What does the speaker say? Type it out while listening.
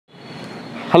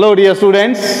Hello dear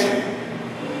students,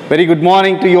 very good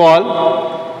morning to you all.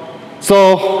 So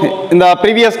in the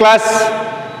previous class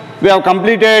we have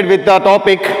completed with the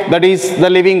topic that is the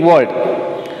living world.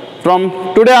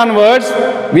 From today onwards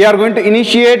we are going to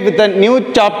initiate with a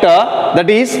new chapter that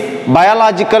is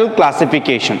biological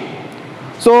classification.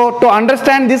 So to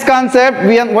understand this concept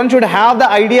one should have the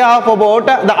idea of about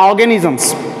the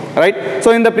organisms, right?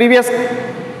 So in the previous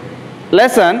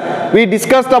lesson we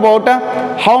discussed about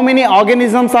how many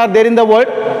organisms are there in the world,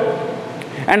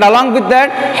 and along with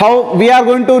that how we are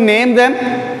going to name them,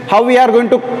 how we are going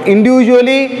to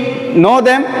individually know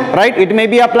them, right? It may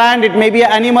be a plant, it may be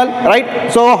an animal,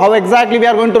 right? So how exactly we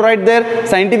are going to write their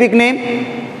scientific name,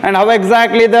 and how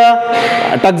exactly the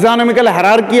taxonomical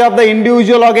hierarchy of the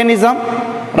individual organism,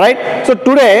 right? So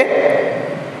today,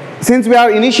 since we are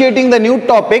initiating the new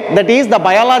topic that is the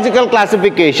biological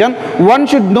classification, one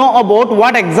should know about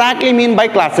what exactly mean by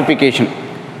classification.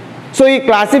 So this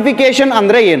classification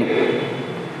andre enu?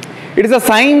 It is a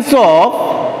science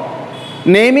of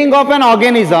naming of an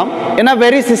organism in a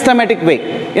very systematic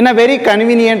way, in a very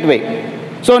convenient way.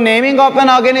 So naming of an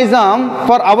organism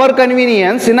for our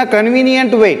convenience in a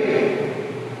convenient way.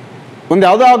 One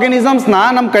other organisms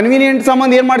na nam convenient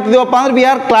sambandh ಏನು ಮಾಡ್ತಿದ್ದೀವಪ್ಪ ಅಂದ್ರೆ we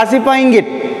are classifying it,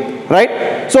 right?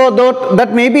 So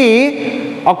that may be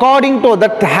according to,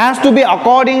 that has to be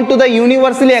according to the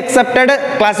universally accepted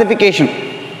classification.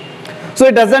 So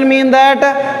it doesn't mean that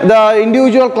the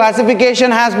individual classification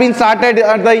has been started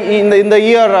at in the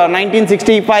year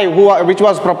 1965, which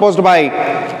was proposed by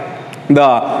the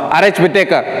R.H.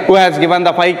 Whittaker, who has given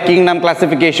the 5 kingdom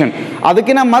classification.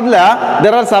 Adukina madla,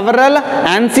 there are several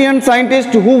ancient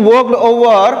scientists who worked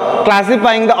over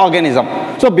classifying the organism.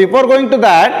 So before going to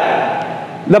that,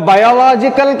 the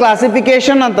biological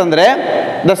classification antandre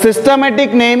the systematic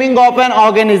naming of an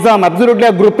organism, absolutely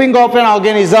a grouping of an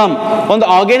organism. On the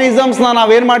organisms na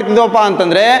navu ಏನು ಮಾಡ್ತಿದ್ದೀವಪ್ಪ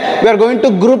ಅಂತಂದ್ರೆ we are going to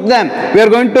group them, we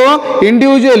are going to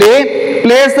individually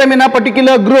place them in a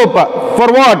particular group. For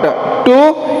what? To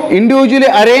individually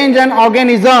arrange an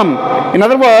organism. In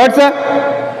other words,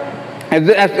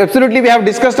 absolutely we have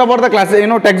discussed about the class,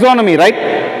 taxonomy, right?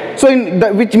 So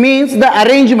which means the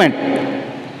arrangement,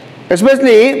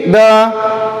 especially the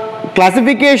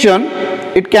classification,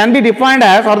 it can be defined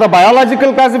as, or the biological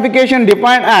classification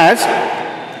defined as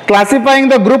classifying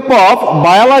the group of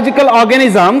biological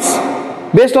organisms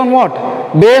based on what?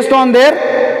 Based on their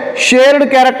shared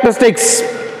characteristics.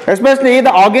 Especially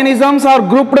the organisms are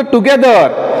grouped together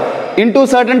into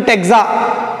certain taxa.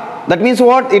 That means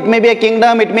what? It may be a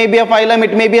kingdom, it may be a phylum,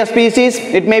 it may be a species,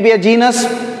 it may be a genus,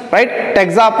 right?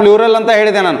 Taxa plural anta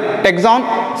helide nanu, taxon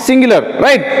singular,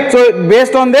 right? So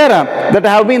based on there that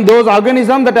have been those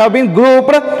organisms that have been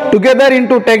grouped together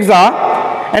into taxa,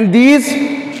 and these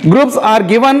groups are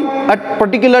given a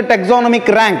particular taxonomic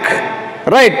rank,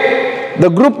 right?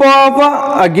 The group of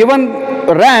a given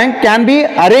rank can be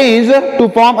arranged to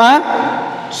form a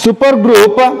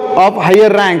supergroup of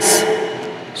higher ranks.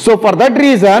 So for that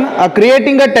reason,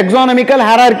 creating a taxonomical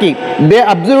hierarchy, they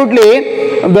absolutely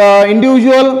the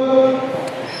individual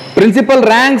principal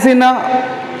ranks in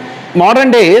modern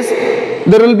days,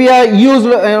 there will be a used,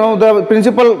 the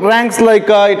principal ranks like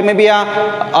it may be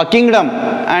a kingdom,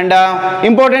 and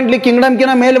importantly kingdom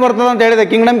kina mele bartada anta helide,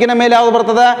 kingdom kina mele yavadu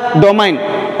bartada? Domain,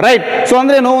 right? So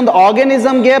andre ಒಂದು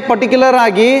organism ge particular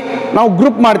ಆಗಿ ನಾವು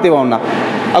group ಮಾಡ್ತೀವಿ ಅವನ್ನ,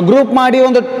 a group ಮಾಡಿ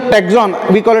ಒಂದು taxon,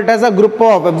 we call it as a group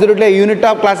of, absolutely a unit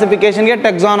of classification ಗೆ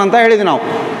taxon ಅಂತ ಹೇಳಿದ್ವಿ ನಾವು.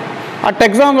 ಆ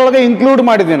taxon ಒಳಗೆ ಇನ್ಕ್ಲೂಡ್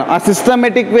ಮಾಡಿದ್ವಿ ನಾವು, ಆ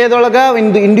ಸಿಸ್ಟಮೆಟಿಕ್ ವೇದೊಳಗೆ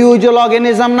ಒಂದು ಇಂಡಿವಿಜುವಲ್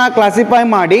ಆರ್ಗನಿಸಮ್ನ ಕ್ಲಾಸಿಫೈ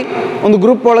ಮಾಡಿ ಒಂದು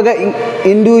ಗ್ರೂಪ್ ಒಳಗೆ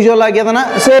ಇಂಡಿವಿಜುವಲ್ ಆಗಿ ಅದನ್ನು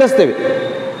ಸೇರಿಸ್ತೀವಿ.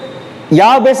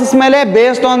 ಯಾವ ಬೇಸಿಸ್ ಮೇಲೆ?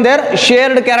 Based on there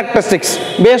shared characteristics,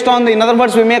 based on in other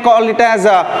words we may call it as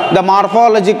the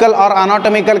morphological R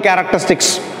anatomical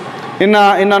characteristics. In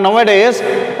nowadays,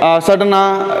 certain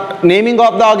naming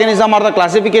of the organism or the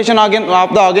classification of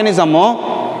the organism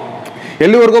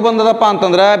ಎಲ್ಲಿವರೆಗೂ ಬಂದದಪ್ಪ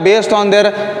ಅಂತಂದ್ರೆ based on there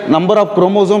number of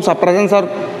chromosomes, presence or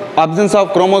absence of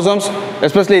chromosomes.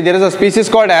 Especially there is a species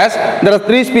called as, there are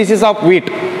 3 species of wheat.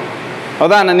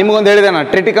 ಹೌದಾ? ನಾನು ನಿಮಗೊಂದು ಹೇಳಿದೆ, ನಾನು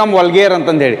ಟ್ರಿಟಿಕಮ್ ವಲ್ಗೇರ್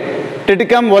ಅಂತಂದು ಹೇಳಿ.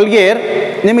 ಟ್ರಿಟಿಕಮ್ ವಲ್ಗೇರ್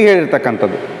ನಿಮಗೆ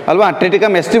ಹೇಳಿರ್ತಕ್ಕಂಥದ್ದು ಅಲ್ವಾ?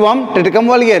 ಟ್ರಿಟಿಕಮ್ ಎಸ್ಟಿವಮ್, ಟ್ರಿಟಿಕಮ್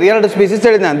ವಲ್ಗೇರ್, 2 ಸ್ಪೀಸೀಸ್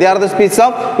ಹೇಳಿದೆ ನಾನು. They are the species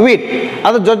of wheat.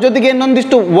 ಅದ್ರ ಜೊತೆಗೆ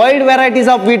ಇನ್ನೊಂದಿಷ್ಟು ವೈಡ್ ವೆರೈಟೀಸ್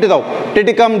ಆಫ್ ವೀಟ್ ಇದಾವೆ.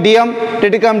 ಟ್ರಿಟಿಕಮ್ ಡಿಯಮ್,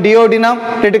 ಟ್ರಿಟಿಕಮ್ ಡಿಯೋಡಿನಮ್,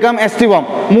 ಟ್ರಿಟಿಕಮ್ ಎಸ್ಟಿವಮ್,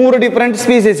 3 ಡಿಫ್ರೆಂಟ್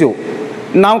ಸ್ಪೀಸೀಸ್ ಇವು.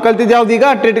 ನಾವು ಕಲ್ತಿದ್ದು ಯಾವ್ದು ಈಗ?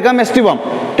 ಟ್ರಿಟಿಕಮ್ ಎಸ್ಟಿವಮ್,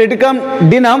 ಟ್ರಿಟಿಕಮ್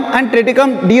ಡಿನಮ್ ಆ್ಯಂಡ್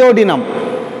ಟ್ರಿಟಿಕಮ್ ಡಿಯೋಡಿನಮ್.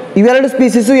 ಇವೆರಡು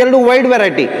ಸ್ಪೀಸೀಸು 2 ವೈಡ್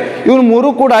ವೆರೈಟಿ. ಇವ್ರು 3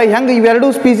 ಕೂಡ ಹೆಂಗೆ ಇವೆರಡು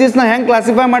ಸ್ಪೀಸೀಸ್ನ ಹೆಂಗೆ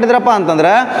ಕ್ಲಾಸಿಫೈ ಮಾಡಿದ್ರಪ್ಪ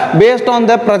ಅಂತಂದ್ರೆ based on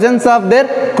the presence of their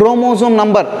chromosome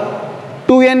number.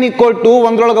 2n =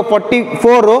 ಒಂದ್ರೊಳಗೆ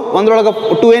 44, ಒಂದ್ರೊಳಗೆ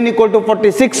 2n =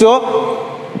 46,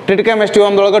 ಟ್ರಿಟಿಕಮ್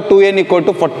ಎಸ್ಟಿವಮ್ದೊಳಗೆ 2n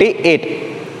 = 48.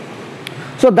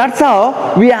 So that's how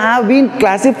we have been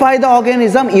classify the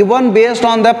organism even based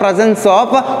on the presence of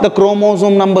the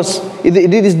chromosome numbers.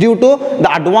 It is due to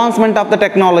the advancement of the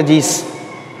technologies.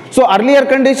 So earlier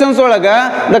conditions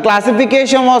the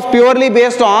classification was purely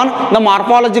based on the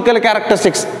morphological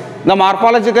characteristics. The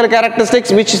morphological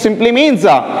characteristics, which simply means,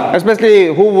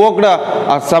 especially who worked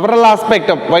several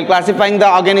aspects while classifying the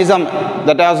organism,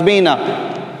 that has been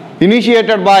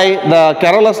initiated by the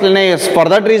Carolus Linnaeus. For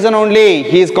that reason only,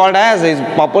 he is called as, is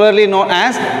popularly known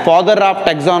as father of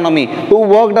taxonomy, who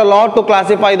worked a lot to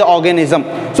classify the organism.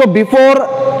 So before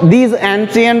these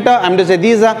ancient, I'm to say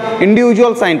these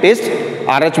individual scientists,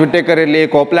 R.H. Whittaker irli,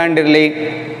 Copeland irli,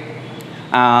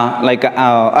 like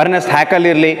Ernest Haeckel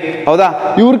irli,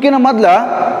 hauda, ivrkina madla,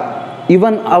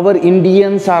 even our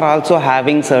Indians are also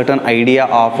having certain idea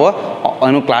of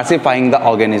classifying the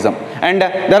organism. And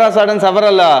there are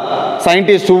several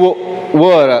scientists who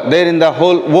were there in the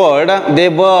whole world. They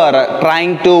were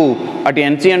trying to, at the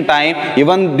ancient time,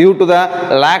 even due to the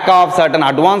lack of certain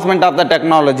advancement of the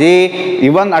technology,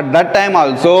 even at that time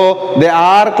also, they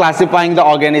are classifying the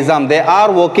organism. They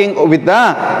are working with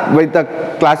the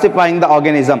classifying the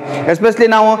organism. Especially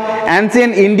now,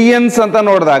 ancient Indians,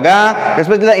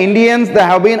 especially the Indians, they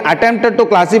have been attempted to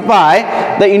classify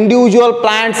the individual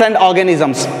plants and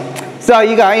organisms. So,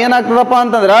 ಈಗ ಏನಾಗ್ತದಪ್ಪ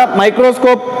ಅಂತಂದ್ರೆ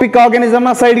microscopic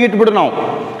ಆರ್ಗಾನಿಸಮ್ನ ಸೈಡ್ಗೆ ಇಟ್ಬಿಡು ನಾವು.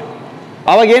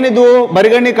 ಅವಾಗ ಏನಿದ್ವು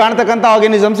ಬರಿಗಣ್ಣಿಗೆ ಕಾಣ್ತಕ್ಕಂಥ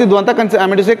organisms ಇದ್ವು ಅಂತ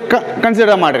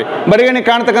consider ಮಾಡ್ರಿ. ಬರಿಗಣ್ಣಿಗೆ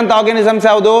ಕಾಣ್ತಕ್ಕಂಥ organisms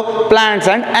ಯಾವುದು? Plants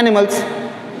and animals.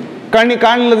 ಕಣ್ಣಿಗೆ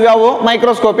ಕಾಣಲಿದ್ವು ಯಾವು?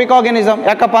 Microscopic organism.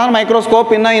 ಯಾಕಪ್ಪ ಅಂದ್ರೆ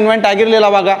ಮೈಕ್ರೋಸ್ಕೋಪ್ ಇನ್ನೂ ಇನ್ವೆಂಟ್ ಆಗಿರಲಿಲ್ಲ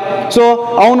ಅವಾಗ. ಸೊ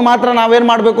ಅವನು ಮಾತ್ರ ನಾವೇನು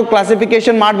ಮಾಡಬೇಕು?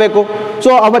 ಕ್ಲಾಸಿಫಿಕೇಶನ್ ಮಾಡಬೇಕು.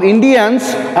 So our Indians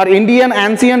are Indian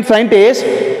ancient scientist,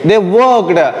 they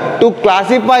worked to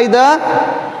classify the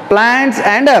plants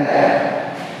and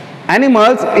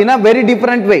animals in a very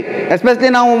different way. Especially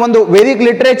now ಒಂದು Vedic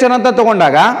literature ಅಂತ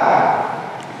ತಗೊಂಡಾಗ,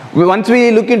 once we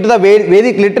look into the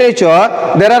Vedic literature,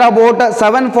 there are about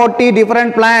 740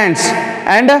 different plants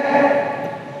and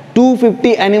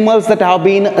 250 animals that have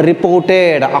been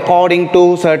reported according to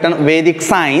certain Vedic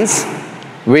science.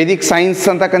 Vedic science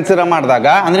ಅಂತ consider ಮಾಡಿದಾಗ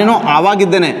ಅಂದ್ರೇನು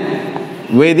ಆವಾಗಿದ್ದೇನೆ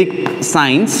Vedic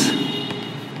science,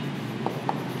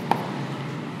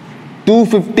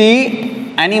 250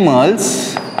 animals,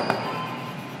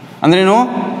 ಅಂದ್ರೇನು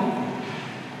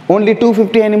only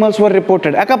 250 animals were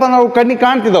reported. ಯಾಕಪ್ಪ ನಾವು ಕಣ್ಣಿಗೆ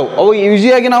ಕಾಣ್ತಿದ್ದವು, ಅವು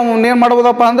ಈಸಿಯಾಗಿ ನಾವು ಏನು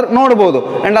ಮಾಡ್ಬೋದಪ್ಪ ಅಂದ್ರೆ ನೋಡ್ಬೋದು.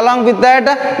 And along with that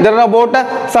there are about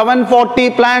 740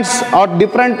 plants or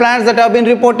different plants that have been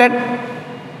reported.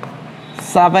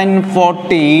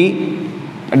 740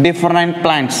 different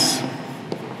plants.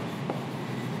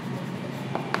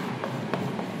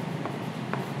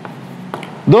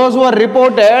 Those were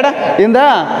reported in the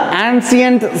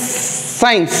ancient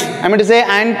science. I mean to say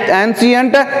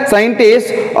ancient scientists,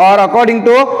 or according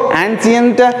to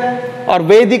ancient or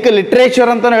Vedic literature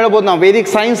anta helbodu now. Vedic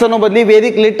science anno badli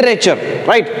Vedic literature,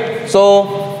 right? So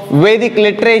Vedic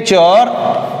literature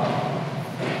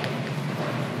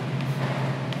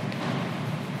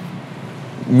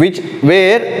which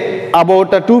were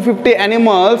about 250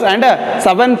 animals and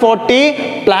 740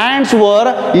 plants were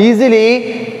easily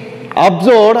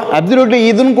observed. Absolutely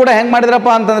ಇದನ್ನು ಕೂಡ ಹೆಂಗೆ ಮಾಡಿದ್ರಪ್ಪ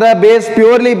ಅಂತಂದ್ರೆ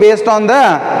purely based on the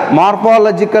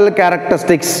morphological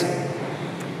characteristics.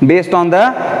 Based on the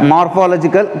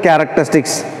morphological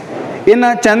characteristics. In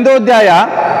Chandodhyaya,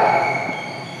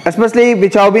 especially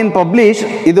which have been published,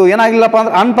 ಇದು ಏನಾಗಿಲ್ಲಪ್ಪ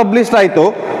ಅಂದ್ರೆ unpublished ಆಯಿತು.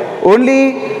 Only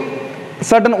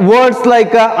certain words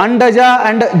like Andaja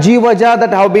and Jivaja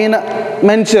that have been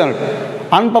mentioned.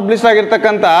 ಅನ್ಪಬ್ಲಿಷ್ಡ್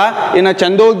ಆಗಿರ್ತಕ್ಕಂಥ ಇನ್ನು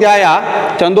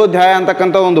ಚಂದೋಧ್ಯಾಯ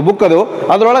ಅಂತಕ್ಕಂಥ ಒಂದು ಬುಕ್ ಅದು.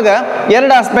 ಅದರೊಳಗೆ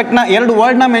ಎರಡು ಆಸ್ಪೆಕ್ಟ್ನ, ಎರಡು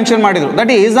ವರ್ಡ್ನ ಮೆನ್ಷನ್ ಮಾಡಿದರು.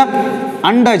 That is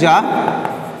ಅಂಡಜ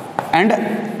and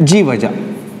ಜೀವಜ.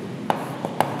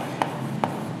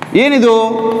 ಏನಿದು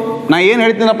ನಾ ಏನು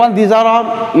ಹೇಳ್ತೀನಪ್ಪ, these are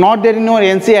not there in your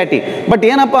NCERT. But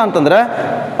ಏನಪ್ಪ ಅಂತಂದ್ರೆ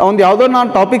ಒಂದು ಯಾವುದೋ ನಾನು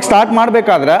ಟಾಪಿಕ್ ಸ್ಟಾರ್ಟ್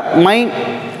ಮಾಡಬೇಕಾದ್ರೆ ಮೈ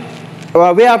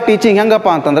ವೇ ಆಫ್ ಟೀಚಿಂಗ್ ಹೆಂಗಪ್ಪ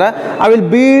ಅಂತಂದ್ರೆ I will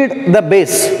bead the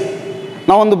base.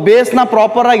 ನಾವೊಂದು ಬೇಸ್ನ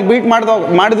ಪ್ರಾಪರಾಗಿ ಬೀಟ್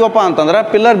ಮಾಡಿದ್ವಪ್ಪ ಅಂತಂದ್ರೆ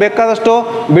ಪಿಲ್ಲರ್ ಬೇಕಾದಷ್ಟು,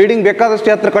 ಬಿಲ್ಡಿಂಗ್ ಬೇಕಾದಷ್ಟು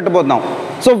ಹತ್ರ ಕಟ್ಬೋದು ನಾವು.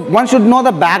 So one should know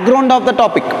the background of the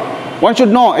topic. One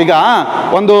should know, ಈಗ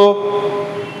ಒಂದು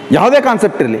ಯಾವುದೇ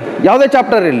ಕಾನ್ಸೆಪ್ಟ್ ಇರಲಿ, ಯಾವುದೇ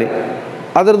ಚಾಪ್ಟರ್ ಇರಲಿ,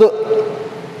 ಅದರದ್ದು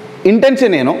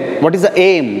ಇಂಟೆನ್ಷನ್ ಏನು, what is the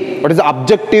aim, what is the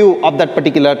objective of that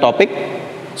particular topic.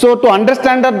 So to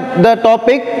understand the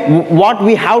topic, what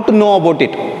we have to know about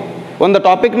it. ಒಂದು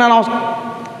ಟಾಪಿಕ್ನ ನಾವು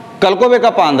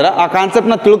ಕಲ್ಕೋಬೇಕಪ್ಪ ಅಂದ್ರೆ, ಆ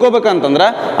ಕಾನ್ಸೆಪ್ಟ್ನ ತಿಳ್ಕೊಬೇಕಂತಂದ್ರೆ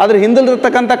ಅದ್ರ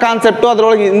ಹಿಂದಲಿರ್ತಕ್ಕಂಥ ಕಾನ್ಸೆಪ್ಟು,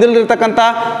 ಅದರೊಳಗೆ ಹಿಂದಲಿರ್ತಕ್ಕಂಥ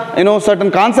ಏನೋ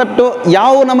ಸರ್ಟನ್ ಕಾನ್ಸೆಪ್ಟು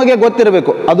ಯಾವ ನಮಗೆ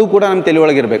ಗೊತ್ತಿರಬೇಕು, ಅದು ಕೂಡ ನಮ್ಮ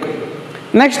ತಲೆಯೊಳಗಿರಬೇಕು.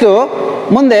 ನೆಕ್ಸ್ಟು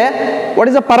ಮುಂದೆ what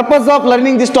is the purpose of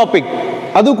learning this topic,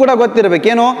 ಅದು ಕೂಡ ಗೊತ್ತಿರಬೇಕು.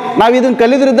 ಏನು, ನಾವು ಇದನ್ನು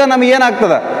ಕಲಿದ್ರಿಂದ ನಮಗೆ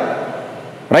ಏನಾಗ್ತದೆ,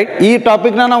 ರೈಟ್? ಈ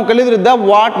ಟಾಪಿಕ್ನ ನಾವು ಕಲಿದ್ರಿಂದ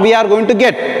what we are going to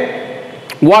get,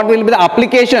 What will be the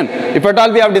application if at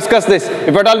all we have discussed this,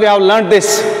 if at all we have learned this?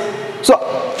 So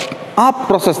ಆ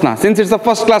ಪ್ರೊಸೆಸ್ನ, since it's the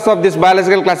first class of this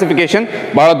biological classification,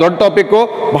 ಬಹಳ ದೊಡ್ಡ topic,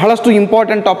 ಬಹಳಷ್ಟು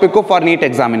important topic for NEET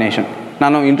examination.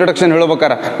 ನಾನು introduction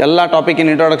ಹೇಳ್ಬೇಕಾರೆ, ಎಲ್ಲ ಟಾಪಿಕಿನ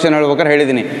introduction ಹೇಳ್ಬೇಕಾರೆ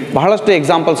ಹೇಳಿದ್ದೀನಿ, ಬಹಳಷ್ಟು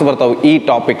examples ಬರ್ತಾವೆ ಈ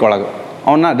ಟಾಪಿಕ್ ಒಳಗೆ.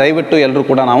 ಅವನ್ನ ದಯವಿಟ್ಟು ಎಲ್ಲರೂ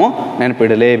ಕೂಡ ನಾವು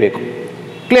ನೆನಪಿಡಲೇಬೇಕು.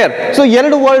 ಕ್ಲಿಯರ್? ಸೊ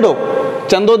 2 ವರ್ಡು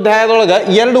ಚಂದೋಧ್ಯಾಯದೊಳಗೆ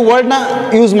 2 ವರ್ಡ್ನ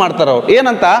ಯೂಸ್ ಮಾಡ್ತಾರೆ ಅವ್ರು.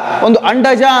 ಏನಂತ? ಒಂದು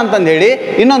ಅಂಡಜ ಅಂತಂದು ಹೇಳಿ,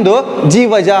 ಇನ್ನೊಂದು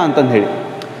ಜೀವಜ ಅಂತಂದು ಹೇಳಿ.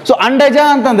 ಸೊ ಅಂಡಜ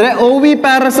ಅಂತಂದರೆ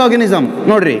ಓವಿಪ್ಯಾರಸ್ ಆರ್ಗನಿಸಮ್.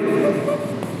 ನೋಡ್ರಿ,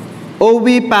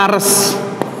 oviparous.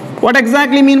 What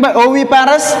exactly mean by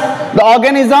oviparous? The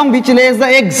organism which lays the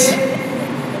eggs.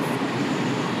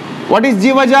 What is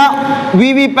jivaja?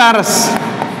 Viviparous.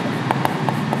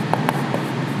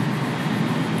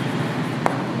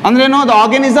 Andre no, the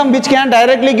organism which can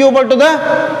directly give birth to the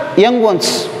young ones.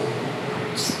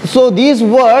 So these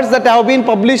words that have been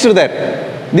published there,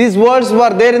 these words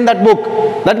were there in that book.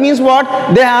 That means what?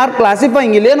 They are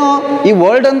classifying. Illeno ee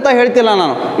word anta heltilla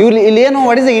nanu. Illeno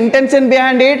what is the intention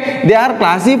behind it? They are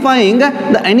classifying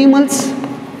the animals,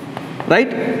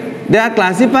 right? They are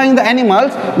classifying the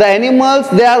animals. The animals,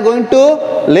 they are going to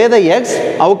lay the eggs.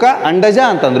 Avaka andaja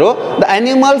antandru. The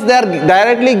animals, they are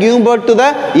directly giving birth to the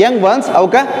young ones.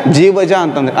 Avaka jeevaja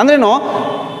antandru. Andre no,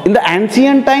 in the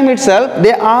ancient time itself,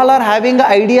 they all are having an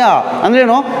idea. And you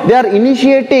know, they are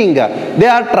initiating, they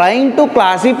are trying to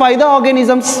classify the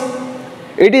organisms.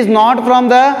 It is not from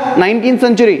the 19th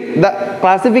century. The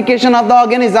classification of the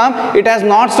organism, it has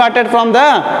not started from the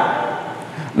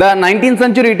 19th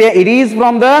century. It is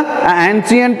from the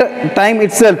ancient time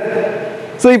itself.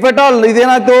 So if at all,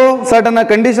 idenatu certain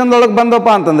condition dolog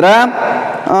bandapa antandre,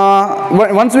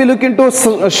 once we look into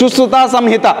Sushruta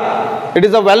Samhita, it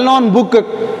is a well-known book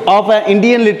of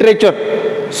Indian literature.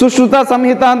 Sushruta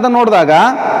Samhita anta nodidaga,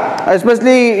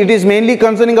 especially it is mainly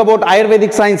concerning about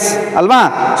Ayurvedic science,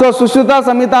 alva. So Sushruta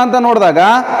Samhita anta nodidaga,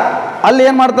 alli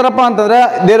ಏನು ಮಾಡ್ತಾರಪ್ಪ ಅಂತಂದ್ರೆ,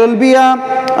 there will be a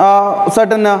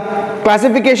certain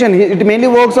classification. It mainly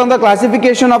works on the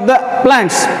classification of the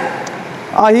plants.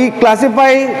 He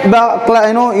classify the,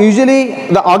 usually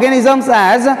the organisms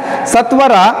as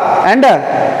Satvara and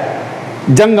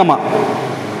Jangama.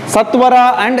 Satvara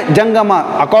and Jangama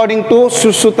according to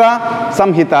Sushruta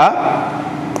Samhita.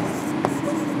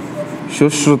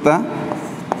 Sushruta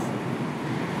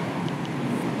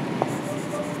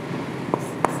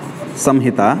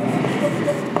Samhita.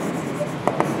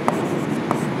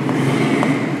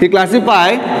 He classify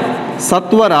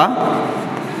Satvara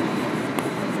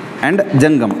and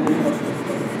Jangam.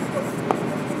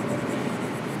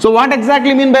 So what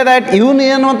exactly mean by that? Even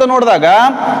ಏನು ಅಂತ ನೋಡಿದಾಗ,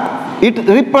 it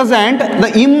represent the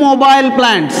immobile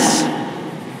plants.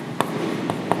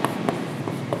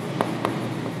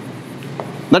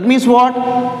 That means what?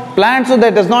 Plants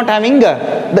that does not having the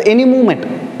any movement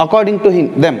according to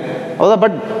them. ಹೌದಾ?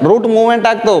 But root movement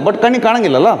ಆಗ್ತವೆ, but ಕಣ್ಣಿಗೆ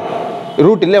ಕಾಣಂಗಿಲ್ಲಲ್ಲ.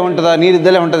 Root ಇಲ್ಲೇ ಹೊಂಟದ,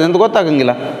 ನೀರಿದ್ದಲ್ಲೇ ಹೊಂಟದ ಅಂತ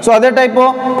ಗೊತ್ತಾಗಂಗಿಲ್ಲ. ಸೊ ಅದೇ ಟೈಪು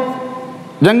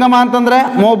ಜಂಗಮ ಅಂತಂದ್ರೆ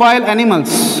ಮೊಬೈಲ್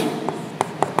ಅನಿಮಲ್ಸ್.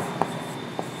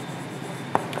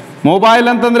 ಮೊಬೈಲ್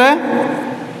ಅಂತಂದ್ರೆ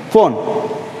ಫೋನ್,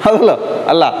 ಹೌದಲ್ಲ?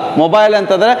 ಅಲ್ಲ, ಮೊಬೈಲ್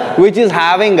ಅಂತಂದ್ರೆ ವಿಚ್ ಈಸ್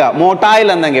ಹ್ಯಾವಿಂಗ್, ಮೊಟೈಲ್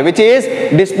ಅಂದಂಗೆ, which is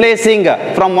displacing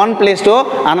from one place to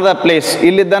another place.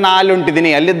 ಇಲ್ಲಿದ್ದ ನಾ ಅಲ್ಲಿ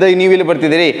ಹೊಂಟಿದ್ದೀನಿ, ಅಲ್ಲಿದ್ದ ನೀವು ಇಲ್ಲಿ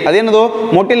ಬರ್ತಿದ್ದೀರಿ, ಅದೇನದು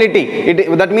motility.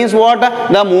 That means what?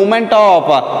 The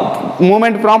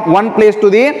movement from one place to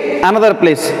the another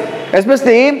place.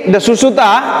 Especially the Sushruta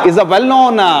is a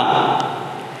well-known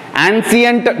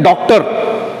ancient doctor.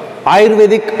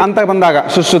 Ayurvedic ಅಂತ ಬಂದಾಗ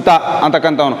Sushruta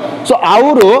ಅಂತಕ್ಕಂಥವನು. So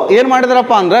ಅವರು ಏನು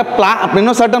ಮಾಡಿದಾರಪ್ಪ ಅಂದರೆ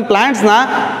certain ಪ್ಲಾಂಟ್ಸ್ನ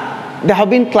they have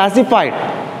been classified.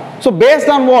 So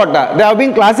based on what? They have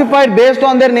been classified based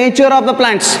on there nature of the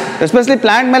plants. Especially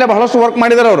plant ಮೇಲೆ ಬಹಳಷ್ಟು work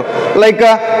ಮಾಡಿದ್ದಾರೆ ಅವರು. Like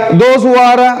those who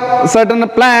are certain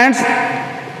plants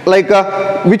like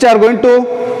which are going to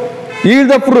yield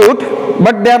the fruit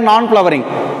but they are non flowering.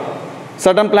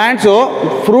 Certain plants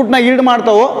ಫ್ರೂಟ್ನ yield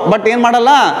ಮಾಡ್ತಾವೆ, but ಏನು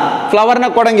ಮಾಡಲ್ಲ, ಫ್ಲವರ್ನ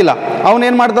ಕೊಡಂಗಿಲ್ಲ. ಅವನು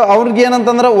ಏನು ಮಾಡ್ತಾವೆ, ಅವ್ರಿಗೆ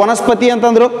ಏನಂತಂದ್ರೆ ವನಸ್ಪತಿ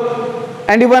ಅಂತಂದ್ರು.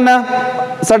 And even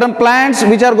certain plants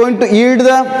which are going to yield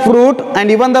the fruit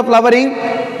and even the flowering,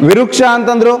 ವಿರುಕ್ಷ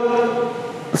ಅಂತಂದ್ರು.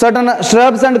 ಸರ್ಟನ್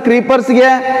ಶ್ರಬ್ಸ್ ಆ್ಯಂಡ್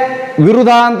ಕ್ರೀಪರ್ಸ್ಗೆ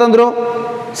ವಿರುದ್ಧ ಅಂತಂದ್ರು.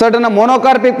 ಸರ್ಟನ್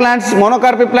ಮೊನೋಕಾರ್ಪಿಕ್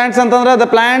ಪ್ಲಾಂಟ್ಸ್ ಅಂತಂದ್ರೆ the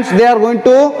plants they are going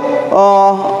to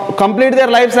complete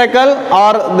their life cycle,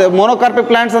 or the monocarpic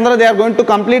plants andre they are going to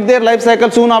complete their life cycle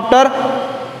soon after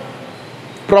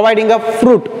providing a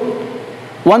fruit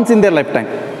once in their lifetime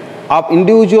of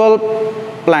individual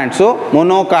plants. So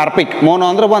monocarpic, mono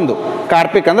andre bandu,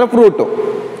 carpic andre fruit.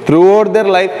 Throughout their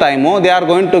lifetime they are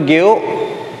going to give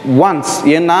once,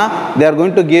 they are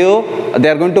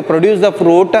going to produce the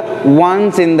fruit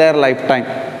once in their lifetime.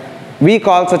 We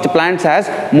call such plants as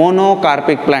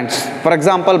monocarpic plants. For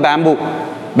example, bamboo.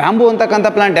 Bamboo ಅಂತಕ್ಕಂಥ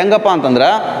plant ಹೆಂಗಪ್ಪ ಅಂತಂದ್ರೆ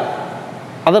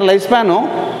ಅದರ life span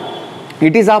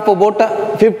it is of about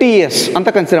 50 years ಅಂತ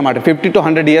consider ಮಾಡಿರಿ. 50 to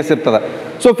 100 years ಇರ್ತದೆ.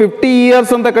 So 50 years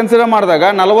ಅಂತ consider ಮಾಡಿದಾಗ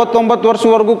 49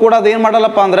 ವರ್ಷವರೆಗೂ ಕೂಡ ಅದೇನು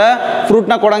ಮಾಡಲ್ಲಪ್ಪ ಅಂದ್ರೆ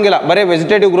ಫ್ರೂಟ್ನ ಕೊಡಂಗಿಲ್ಲ, ಬರೀ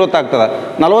ವೆಜಿಟೇಟಿವ್ ಗ್ರೋತ್ ಆಗ್ತದೆ.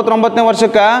 49ನೇ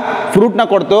ವರ್ಷಕ್ಕೆ ಫ್ರೂಟ್ನ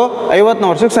ಕೊಡ್ತು, 50ನೇ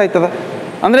ವರ್ಷಕ್ಕೆ ಸಾಯ್ತದೆ.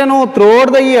 ಅಂದ್ರೇನು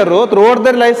throughout the year, throughout the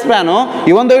life span,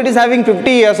 even though it is having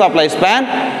 50 years of life span,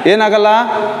 ಏನಾಗಲ್ಲ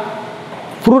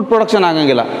ಫ್ರೂಟ್ ಪ್ರೊಡಕ್ಷನ್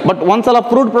ಆಗಂಗಿಲ್ಲ. ಬಟ್ ಒಂದ್ಸಲ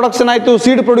ಫ್ರೂಟ್ ಪ್ರೊಡಕ್ಷನ್ ಆಯಿತು,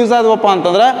 ಸೀಡ್ ಪ್ರೊಡ್ಯೂಸ್ ಆದವಪ್ಪ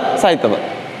ಅಂತಂದ್ರೆ ಸಾಯ್ತದೆ.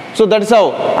 ಸೊ ದಟ್ಸ್ ಹೌ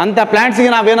ಅಂತ ಪ್ಲಾಂಟ್ಸ್ಗೆ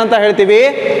ನಾವೇನಂತ ಹೇಳ್ತೀವಿ,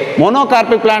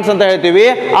 ಮೊನೋಕಾರ್ಪಿಕ್ ಪ್ಲಾಂಟ್ಸ್ ಅಂತ ಹೇಳ್ತೀವಿ.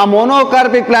 ಆ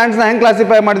ಮೊನೋಕಾರ್ಪಿಕ್ ಪ್ಲಾಂಟ್ಸ್ನ ಹೆಂಗೆ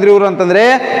ಕ್ಲಾಸಿಫೈ ಮಾಡಿದ್ರಿ ಇವರು ಅಂತಂದ್ರೆ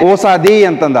ಓಸಾದಿ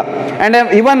ಅಂತಂದ.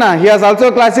 And even he has also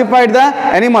classified the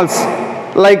animals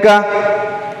like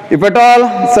if at all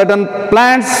certain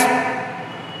plants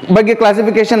ಬಗ್ಗೆ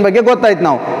ಕ್ಲಾಸಿಫಿಕೇಶನ್ ಬಗ್ಗೆ ಗೊತ್ತಾಯ್ತು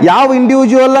ನಾವು. ಯಾವ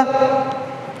ಇಂಡಿವಿಜುವಲ್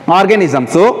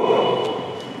ಆರ್ಗ್ಯಾನಿಸಮ್ಸು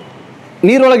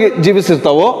ನೀರೊಳಗೆ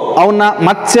ಜೀವಿಸಿರ್ತಾವೋ ಅವನ್ನ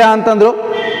ಮತ್ಸ್ಯ ಅಂತಂದ್ರು.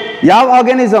 ಯಾವ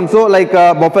ಆರ್ಗ್ಯಾನಿಸಮ್ಸು ಲೈಕ್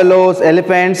ಬೊಫೆಲೋಸ್,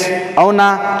 ಎಲಿಫೆಂಟ್ಸ್ ಅವನ್ನ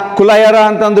ಕುಲಯರ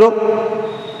ಅಂತಂದ್ರು.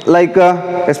 Like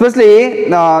especially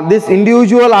this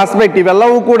individual aspect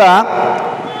ಇವೆಲ್ಲವೂ ಕೂಡ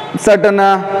ಸರ್ಟನ್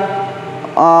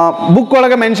ಬುಕ್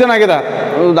ಒಳಗೆ ಮೆನ್ಷನ್ ಆಗಿದೆ.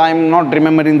 I am not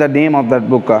remembering the name of that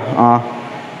book.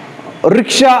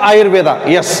 Vriksha Ayurveda,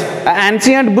 yes, an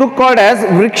ancient book called as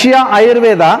Vriksha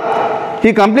Ayurveda.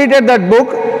 He completed that book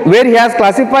where he has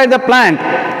classified the plant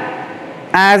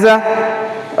as a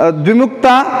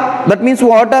Dvimukta. That means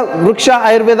what? Vriksha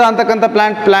Ayurveda ಅಂತಕ್ಕಂಥ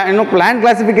plant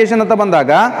classification ಅಂತ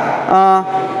ಬಂದಾಗ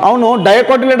ಅವನು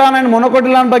ಡಯಕೋಟಿಲಿಡಾನ್ and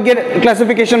ಮೊನೋಕೋಟಿಲಿಡಾನ್ ಬಗ್ಗೆ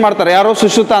classification ಮಾಡ್ತಾರೆ. ಯಾರೋ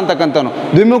ಸುಶ್ರುತ ಅಂತಕ್ಕಂಥವನು.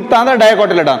 ದ್ವಿಮುಕ್ತ ಅಂದ್ರೆ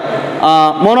ಡಯಕೋಟಿಲಿಡಾನ್,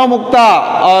 ಮೊನೋಮುಕ್ತ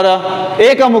R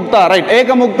ಏಕಮುಕ್ತ, right,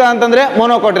 ಏಕಮುಕ್ತ ಅಂತಂದ್ರೆ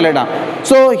ಮೊನೋಕೋಟಿಲಿಡಾನ್.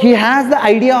 So he has the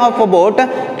idea of about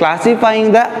classifying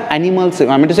the animals,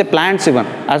 I mean to say plants even,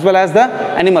 as well as the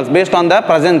animals based on the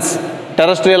presence.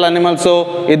 Terrestrial animals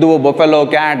ಇದ್ವು, buffalo,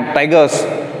 cat, tigers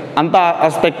ಅಂತ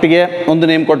ಆಸ್ಪೆಕ್ಟಿಗೆ ಒಂದು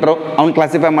name ಕೊಟ್ಟರು. ಅವ್ನು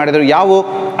classify ಮಾಡಿದ್ರು. ಯಾವ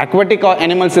aquatic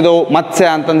animals ಇದು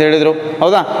ಮತ್ಸ್ಯ ಅಂತಂದು ಹೇಳಿದರು,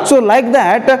 ಹೌದಾ. So like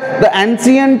that the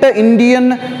ancient Indian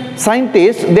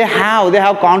scientist they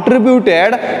have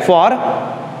contributed for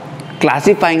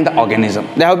classifying the organism.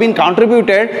 They have been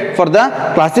contributed for the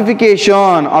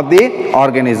classification of the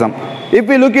organism. If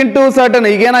we look into certain,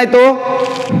 ಈಗೇನಾಯಿತು,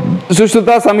 Sushruta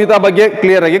ಸಂಹಿತಾ ಬಗ್ಗೆ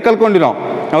clear ಆಗಿ ಕಲ್ತ್ಕೊಂಡಿ ನಾವು,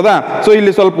 ಹೌದಾ. So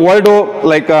ಇಲ್ಲಿ ಸ್ವಲ್ಪ word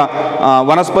like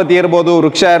ವನಸ್ಪತಿ ಇರ್ಬೋದು,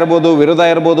 ವೃಕ್ಷ ಇರ್ಬೋದು, ವಿರುದ್ಧ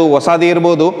ಇರ್ಬೋದು, ವಸಾದಿ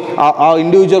ಇರ್ಬೋದು, ಆ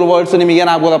ಇಂಡಿವಿಜುವಲ್ ವರ್ಡ್ಸ್ ನಿಮಗೆ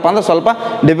ಏನಾಗ್ಬೋದಪ್ಪ ಅಂದ್ರೆ ಸ್ವಲ್ಪ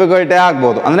ಡಿಫಿಕಲ್ಟೇ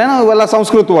ಆಗ್ಬೋದು. ಅಂದ್ರೆ ಇವೆಲ್ಲ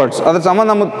ಸಂಸ್ಕೃತ ವರ್ಡ್ಸ್, ಅದ್ರ ಸಂಬಂಧ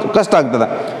ನಮಗೆ ಕಷ್ಟ ಆಗ್ತದೆ.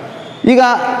 ಈಗ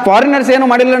ಫಾರಿನರ್ಸ್ ಏನು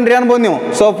ಮಾಡಿಲ್ಲನ್ರಿ ಅನ್ಬೋದು ನೀವು.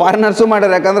 ಸೊ ಫಾರಿನರ್ಸು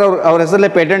ಮಾಡ್ಯಾರ, ಯಾಕಂದ್ರೆ ಅವ್ರ ಹೆಸರಲ್ಲೇ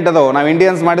ಪೇಟೆಂಟ್ ಅದಾವೆ. ನಾವು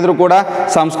ಇಂಡಿಯನ್ಸ್ ಮಾಡಿದ್ರು ಕೂಡ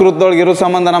ಸಂಸ್ಕೃತದೊಳಗೆ ಇರೋ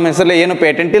ಸಂಬಂಧ ನಮ್ಮ ಹೆಸರಲ್ಲೇ ಏನು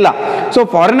ಪೇಟೆಂಟ್ ಇಲ್ಲ. ಸೊ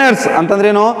ಫಾರಿನರ್ಸ್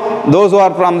ಅಂತಂದ್ರೇನು, ದೋಸ್ who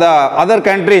are from the other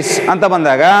countries ಅಂತ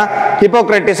ಬಂದಾಗ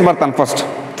ಹಿಪೋಕ್ರೆಟಿಸ್ ಬರ್ತಾನೆ ಫಸ್ಟ್.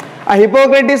 ಆ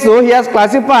ಹಿಪೋಕ್ರೆಟಿಸು he has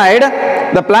classified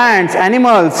the plants,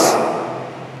 animals.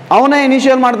 ಅವನೇ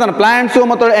ಇನಿಷಿಯಲ್ ಮಾಡ್ತಾನೆ ಪ್ಲಾಂಟ್ಸು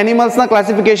ಮತ್ತು ಅನಿಮಲ್ಸ್ನ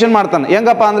ಕ್ಲಾಸಿಫಿಕೇಶನ್ ಮಾಡ್ತಾನೆ.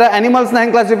 ಹೆಂಗಪ್ಪ ಅಂದ್ರೆ ಅನಿಮಲ್ಸ್ನ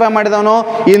ಹೆಂಗೆ ಕ್ಲಾಸಿಫೈ ಮಾಡಿದವನು,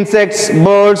 ಇನ್ಸೆಕ್ಟ್ಸ್,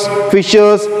 ಬರ್ಡ್ಸ್,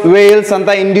 ಫಿಶಸ್, ವೇಲ್ಸ್ ಅಂತ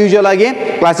ಇಂಡಿವಿಜುವಲ್ ಆಗಿ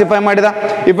ಕ್ಲಾಸಿಫೈ ಮಾಡಿದ.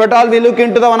 If at all we look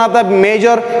in to the one of the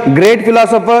major great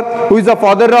philosopher who is the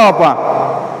father of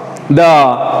the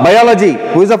biology,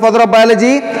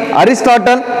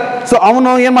 Aristotle. So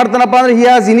ಅವನು ಏನ್ ಮಾಡ್ತಾನಪ್ಪ ಅಂದ್ರೆ he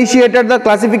has initiated the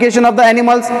classification of the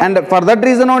animals and for that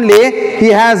reason only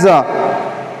he has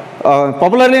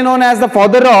popularly known as the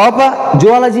father of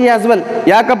zoology as well.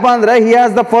 Yakappa andre he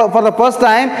has for the first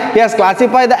time he has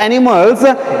classified the animals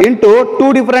into two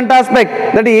different aspects,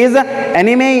 that is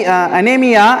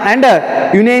anemia and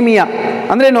eunemia.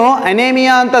 Andreno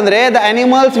anemia antandre the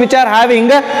animals which are having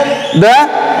the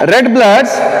red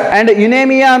bloods, and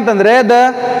eunemia antandre the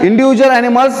individual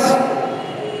animals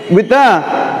with the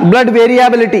blood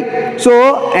variability. So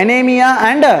anemia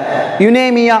and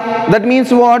eunemia, that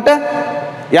means what?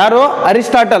 Yaro?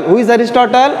 Aristotle. Who is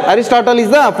Aristotle? Aristotle is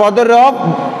the father of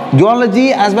zoology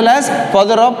as well as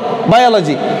father of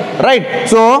biology, right?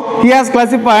 So he has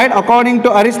classified according to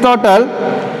Aristotle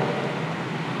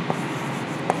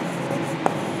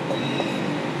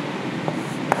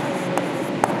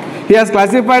he has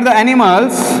classified the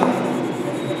animals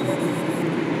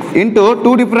into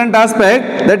two different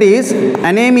aspects, that is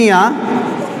anemia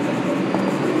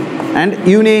and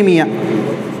eunemia.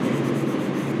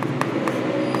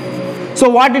 So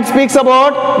what it speaks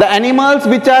about? The animals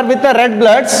which are with the red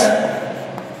bloods,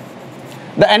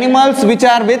 the animals which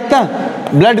are with the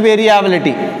blood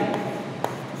variability.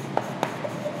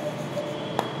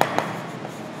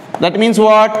 That means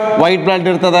what? White blood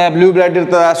irtada, blue blood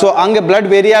irtada. So ange blood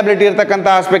variability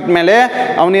irtakanta aspect mele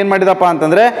avanu ಏನು ಮಾಡಿದಪ್ಪ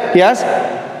ಅಂತಂದ್ರೆ he has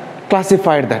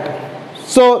classified that.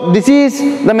 So this is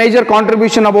the major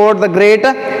contribution about the great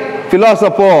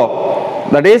philosopher,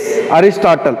 that is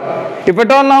Aristotle. If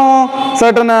at all now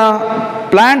certain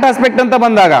plant aspect anta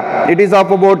bandaga, it is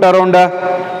of about around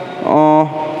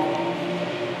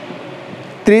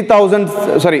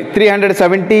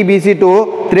 370 BC to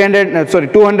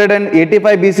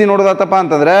 285 BC ನೋಡೋದತ್ತಪ್ಪ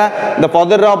ಅಂತಂದ್ರೆ the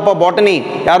father of botany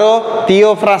ಯಾರು?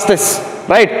 Theophrastus,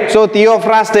 right? So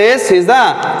Theophrastus is the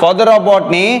father of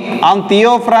botany. On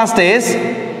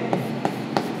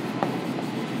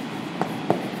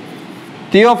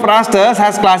Theophrastus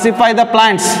has classified the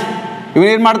plants. ಇವನು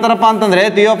ಏನು ಮಾಡ್ತಾರಪ್ಪ ಅಂತಂದ್ರೆ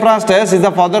Theophrastus is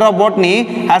the father of botany,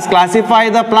 has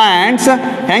classified the plants.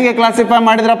 ಹೆಂಗೆ classify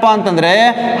ಮಾಡಿದ್ರಪ್ಪ ಅಂತಂದ್ರೆ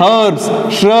herbs,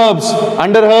 shrubs,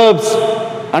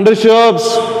 undershrubs,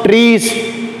 trees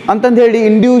ಅಂತಂದು ಹೇಳಿ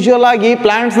individual ಆಗಿ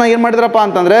ಪ್ಲಾಂಟ್ಸ್ನ ಏನು ಮಾಡಿದ್ರಪ್ಪ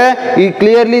ಅಂತಂದ್ರೆ ಈ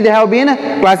clearly they have been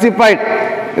classified.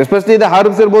 Especially the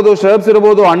herbs ಇರ್ಬೋದು, shrubs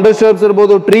ಇರ್ಬೋದು, undershrubs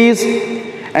ಇರ್ಬೋದು, trees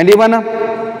and even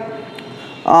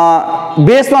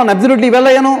based on absolutely ಇವೆಲ್ಲ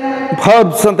ಏನು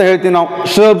ಹರ್ಬ್ಸ್ ಅಂತ ಹೇಳ್ತೀವಿ ನಾವು,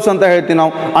 ಶರ್ಬ್ಸ್ ಅಂತ ಹೇಳ್ತೀವಿ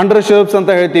ನಾವು, ಅಂಡರ್ ಶರ್ಬ್ಸ್ ಅಂತ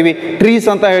ಹೇಳ್ತೀವಿ, ಟ್ರೀಸ್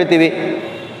ಅಂತ ಹೇಳ್ತೀವಿ.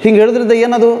 ಹಿಂಗೆ ಹೇಳಿದ್ರಿಂದ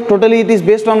ಏನದು totally it is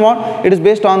based on what? It is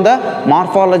based on the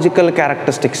morphological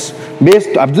characteristics.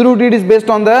 Absolutely it is based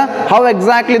on the how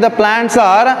exactly the plants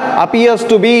are appears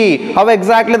to be, how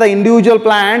exactly the individual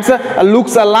plants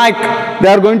looks alike. They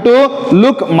are going to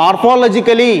look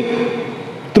morphologically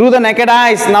through the naked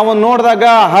eyes. ನಾವು ನೋಡಿದಾಗ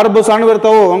herb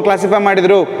ಸಣ್ಣವಿರ್ತಾವೆ, ಒಂದು classify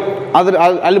ಮಾಡಿದ್ರು. ಅದ್ರ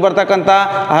ಅಲ್ಲಿ ಬರ್ತಕ್ಕಂಥ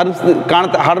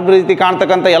herb ರೀತಿ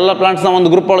ಕಾಣ್ತಕ್ಕಂಥ ಎಲ್ಲ ಪ್ಲಾಂಟ್ಸ್ನ ಒಂದು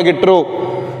ಗ್ರೂಪ್ ಒಳಗೆ ಇಟ್ಟರು.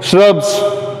 ಶ್ರಬ್ಸ್,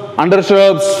 ಅಂಡರ್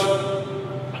ಶ್ರಬ್ಸ್,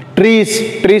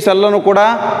 ಟ್ರೀಸ್ ಎಲ್ಲನೂ ಕೂಡ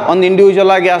ಒಂದು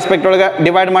ಇಂಡಿವಿಜುವಲ್ ಆಗಿ ಆಸ್ಪೆಕ್ಟ್ ಒಳಗೆ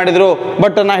ಡಿವೈಡ್ ಮಾಡಿದರು.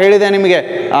 ಬಟ್ ನಾ ಹೇಳಿದೆ ನಿಮಗೆ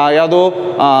ಯಾವುದು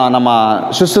ನಮ್ಮ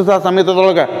ಶಿಸ್ತುತಾ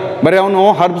ಸಮಿತದೊಳಗೆ ಬರೀ ಅವನು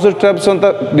ಹರ್ಬ್ಸ್ ಸ್ಟ್ರಬ್ಸ್ ಅಂತ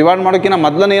ಡಿವೈಡ್ ಮಾಡೋಕ್ಕಿಂತ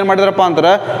ಮೊದಲನೇ ಏನು ಮಾಡಿದ್ರಪ್ಪ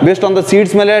ಅಂತಾರೆ ಬೇಸ್ಡ್ ಆನ್ ದ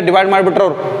ಸೀಡ್ಸ್ ಮೇಲೆ ಡಿವೈಡ್ ಮಾಡಿಬಿಟ್ರು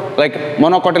ಅವ್ರು. ಲೈಕ್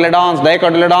ಮೊನೊಕೊಟಿಲೆಡಾನ್ಸ್,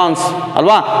 ಡೈಕೊಟಿಲೆಡಾನ್ಸ್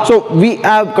ಅಲ್ವಾ. So we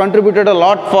have ಕಂಟ್ರಿಬ್ಯೂಟೆಡ್ a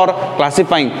lot for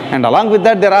classifying and along with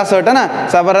that there are certain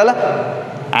several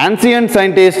ancient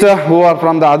scientists who are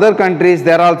from the other countries,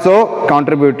 they are also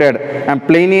contributed. And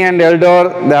Pliny and Elder,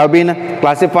 they have been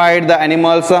classified the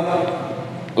animals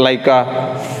like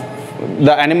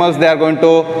the animals they are going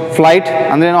to flight.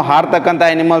 ಅಂದ್ರೆ ಏನು ಹಾರ್ತಕ್ಕಂಥ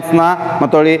ಅನಿಮಲ್ಸ್ನ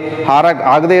ಮತ್ತು ಹಾರಕ್ಕೆ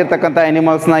ಆಗದೇ ಇರತಕ್ಕಂಥ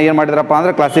ಅನಿಮಲ್ಸ್ನ ಏನು ಮಾಡಿದ್ರಪ್ಪ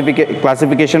ಅಂದರೆ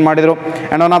classification ಮಾಡಿದರು.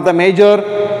 And one of the major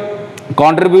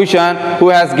contribution who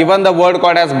has given the word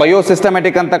called as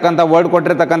biosystematic antakanta word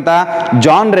kotirtakanta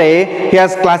John Ray, he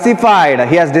has classified,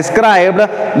 he has described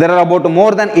there are about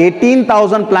more than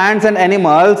 18,000 plants and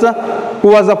animals. Who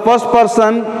was the first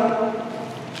person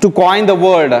to coin the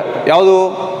word? ಯಾವುದು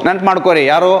ನೆನಪು ಮಾಡ್ಕೋರಿ,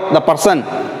 ಯಾರು? The person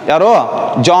ಯಾರು?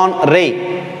 John ರೇ.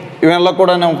 ಇವೆಲ್ಲ ಕೂಡ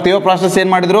ನಾವು Theophrastus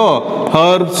ಏನು ಮಾಡಿದ್ರು?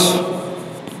 Herbs,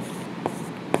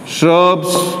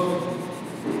 shrubs,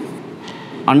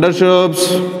 under shrubs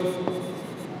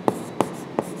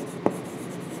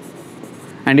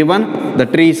and even the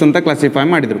trees ಅಂತ ಕ್ಲಾಸಿಫೈ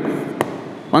ಮಾಡಿದರು.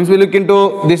 Once we look in to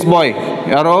this boy,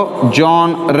 ಯಾರೋ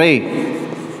ಜಾನ್ ರೇ.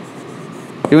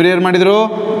 ಇವರು ಏನು ಮಾಡಿದರು?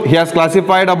 He has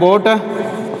classified about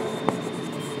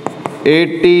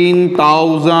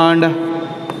 18,000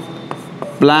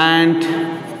 plant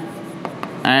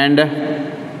and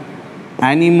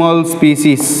animal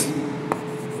species.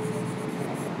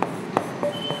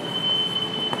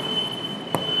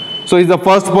 So he is the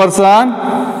first person,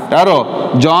 ಯಾರು?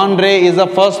 John Ray is the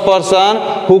first person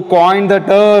who coined the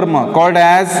term called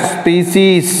as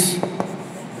species.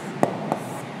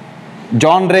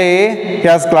 John Ray, he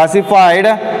has classified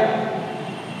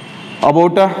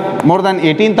about more than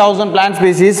 18,000 plant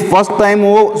species. First time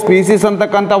who species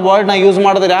ಅಂತಕ್ಕಂಥ ವರ್ಡ್ನ use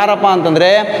ಮಾಡಿದ್ರೆ ಯಾರಪ್ಪ ಅಂತಂದರೆ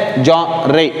John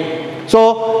ರೇ. So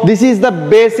this is the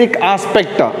basic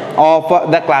aspect of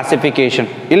the classification.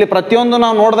 ಇಲ್ಲಿ ಪ್ರತಿಯೊಂದು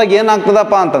ನಾವು ನೋಡಿದಾಗ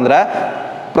ಏನಾಗ್ತದಪ್ಪ ಅಂತಂದ್ರೆ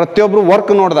ಪ್ರತಿಯೊಬ್ಬರು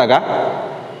ವರ್ಕ್ ನೋಡಿದಾಗ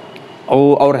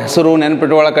ಅವ್ರ ಹೆಸರು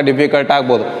ನೆನ್ಪಿಟ್ಕೊಳ್ಳೋಕೆ ಡಿಫಿಕಲ್ಟ್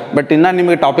ಆಗ್ಬೋದು. ಬಟ್ ಇನ್ನೂ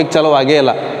ನಿಮಗೆ ಟಾಪಿಕ್ ಚಲೋ ಆಗೇ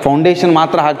ಇಲ್ಲ, ಫೌಂಡೇಶನ್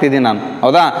ಮಾತ್ರ ಹಾಕ್ತಿದ್ದೀನಿ ನಾನು,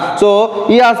 ಹೌದಾ? ಸೊ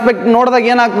ಈ ಆಸ್ಪೆಕ್ಟ್ ನೋಡಿದಾಗ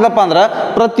ಏನಾಗ್ತದಪ್ಪ ಅಂದ್ರೆ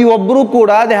ಪ್ರತಿಯೊಬ್ಬರು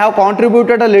ಕೂಡ they have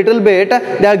contributed a little bait,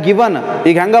 they have given.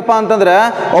 ಈಗ ಹೆಂಗಪ್ಪ ಅಂತಂದ್ರೆ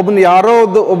ಯಾರೋ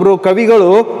ಒಬ್ಬರು ಕವಿಗಳು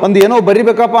ಒಂದು ಏನೋ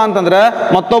ಬರಿಬೇಕಪ್ಪ ಅಂತಂದ್ರೆ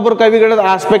ಮತ್ತೊಬ್ಬರು ಕವಿಗಳ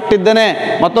ಆಸ್ಪೆಕ್ಟ್ ಇದ್ದಾನೆ,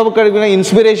 ಮತ್ತೊಬ್ಬರು ಕವಿಗಳ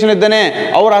ಇನ್ಸ್ಪಿರೇಷನ್ ಇದ್ದಾನೆ,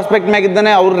 ಅವ್ರ ಆಸ್ಪೆಕ್ಟ್ ಮ್ಯಾಗ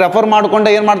ಇದ್ದಾನೆ, ಅವ್ರು ರೆಫರ್ ಮಾಡ್ಕೊಂಡು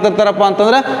ಏನು ಮಾಡ್ತಿರ್ತಾರಪ್ಪ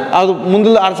ಅಂತಂದ್ರೆ ಅದು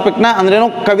ಮುಂದಿನ ಆಸ್ಪೆಕ್ಟ್ನ ಅಂದ್ರೇನೋ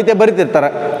ಕವಿತೆ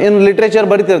ಬರಿತಿರ್ತಾರೆ, ಏನು ಲಿಟ್ರೇಚರ್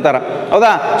ಬರಿತಿರ್ತಾರೆ, ಹೌದಾ?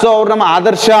 ಸೊ ಅವ್ರು ನಮ್ಮ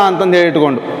ಆದರ್ಶ ಅಂತಂದು ಹೇಳಿ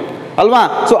ಇಟ್ಕೊಂಡು ಅಲ್ವಾ?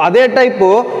 ಸೊ ಅದೇ ಟೈಪು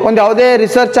ಒಂದು ಯಾವುದೇ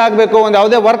ರಿಸರ್ಚ್ ಆಗಬೇಕು, ಒಂದು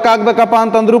ಯಾವುದೇ ವರ್ಕ್ ಆಗಬೇಕಪ್ಪ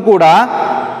ಅಂತಂದ್ರೂ ಕೂಡ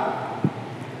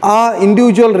ಆ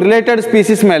ಇಂಡಿವಿಜುವಲ್ ರಿಲೇಟೆಡ್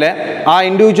ಸ್ಪೀಸೀಸ್ ಮೇಲೆ, ಆ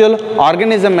ಇಂಡಿವಿಜುವಲ್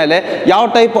ಆರ್ಗನಿಸಮ್ ಮೇಲೆ ಯಾವ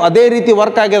ಟೈಪ್ ಅದೇ ರೀತಿ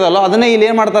ವರ್ಕ್ ಆಗ್ಯದಲ್ಲೋ ಅದನ್ನೇ ಇಲ್ಲಿ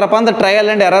ಏನು ಮಾಡ್ತಾರಪ್ಪ ಅಂದ್ರೆ ಟ್ರಯಲ್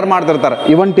ಆ್ಯಂಡ್ ಎರರ್ ಮಾಡ್ತಿರ್ತಾರೆ.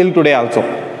 Even till today also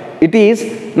it is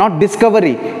not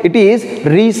Discovery, it is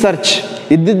research.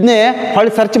 ಇದ್ದನ್ನೇ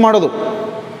ಹೊಳ್ಳಿ ಸರ್ಚ್ ಮಾಡೋದು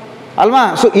ಅಲ್ವಾ?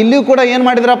 ಸೊ ಇಲ್ಲಿಯೂ ಕೂಡ ಏನು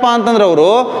ಮಾಡಿದ್ರಪ್ಪ ಅಂತಂದ್ರೆ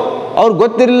ಅವ್ರು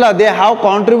ಗೊತ್ತಿರಲಿಲ್ಲ, they have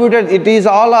contributed. It is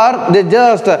all are they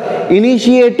just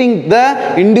initiating the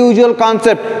individual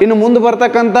concept. ಇನ್ನು ಮುಂದೆ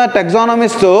ಬರ್ತಕ್ಕಂಥ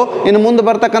ಟೆಕ್ಸಾನಮಿಸ್ಟು, ಇನ್ನು ಮುಂದೆ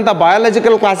ಬರ್ತಕ್ಕಂಥ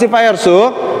ಬಯಾಲಜಿಕಲ್ ಕ್ಲಾಸಿಫೈಯರ್ಸು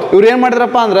ಇವ್ರು ಏನು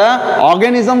ಮಾಡಿದ್ರಪ್ಪ ಅಂದ್ರೆ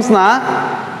ಆರ್ಗ್ಯಾನಿಸಮ್ಸ್ನ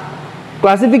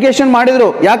ಕ್ಲಾಸಿಫಿಕೇಶನ್ ಮಾಡಿದ್ರು.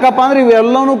 ಯಾಕಪ್ಪ ಅಂದ್ರೆ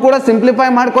ಇವೆಲ್ಲವೂ ಕೂಡ ಸಿಂಪ್ಲಿಫೈ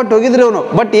ಮಾಡಿಕೊಟ್ಟು ಹೋಗಿದ್ರು ಇವನು.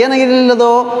 ಬಟ್ ಏನಾಗಿರಲಿಲ್ಲ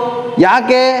ಅದು,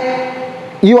 ಯಾಕೆ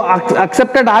ಇವು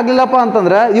ಅಕ್ಸೆಪ್ಟೆಡ್ ಆಗಲಿಲ್ಲಪ್ಪ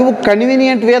ಅಂತಂದ್ರೆ ಇವು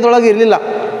ಕನ್ವೀನಿಯಂಟ್ ವೇದೊಳಗೆ ಇರಲಿಲ್ಲ.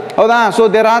 ಹೌದಾ? So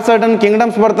there are certain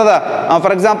kingdoms ಬರ್ತದ.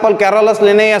 For example ಕ್ಯಾರೋಲಸ್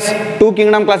Linnaeus 2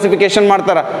 Kingdom classification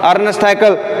ಮಾಡ್ತಾರೆ, ಅರ್ನೆಸ್ಟ್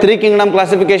ಹ್ಯಾಕಲ್ 3 ಕಿಂಗ್ಡಮ್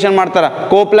ಕ್ಲಾಸಿಫಿಕೇಶನ್ ಮಾಡ್ತಾರೆ,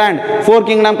 ಕೋಪ್ಲ್ಯಾಂಡ್ 4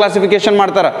 ಕಿಂಗ್ಡಮ್ ಕ್ಲಾಸಿಫಿಕೇಶನ್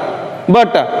ಮಾಡ್ತಾರೆ.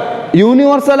 ಬಟ್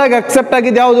ಯೂನಿವರ್ಸಲ್ ಆಗಿ ಅಕ್ಸೆಪ್ಟ್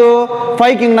ಆಗಿದ್ದು ಯಾವುದು?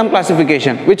 5 Kingdom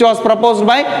classification which was proposed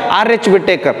by R.H.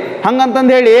 ವಿಟ್ಟೇಕರ್.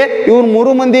 ಹಂಗಂತಂದು ಹೇಳಿ ಇವ್ರು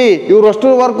 3 ಮಂದಿ ಇವ್ರು ಅಷ್ಟು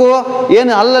ವರ್ಕು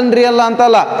ಏನು ಅಲ್ಲನ್ರಿ ಅಲ್ಲ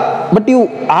ಅಂತಲ್ಲ, ಬಟ್ ಇವು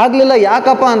ಆಗಲಿಲ್ಲ.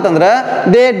 ಯಾಕಪ್ಪ ಅಂತಂದ್ರೆ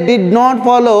they did not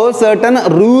follow certain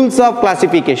rules of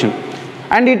classification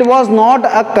and it was not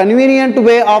a convenient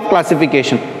way of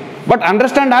classification. But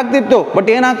understand ಆಗ್ತಿತ್ತು, ಬಟ್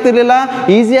ಏನಾಗ್ತಿರ್ಲಿಲ್ಲ,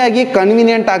 ಈಸಿಯಾಗಿ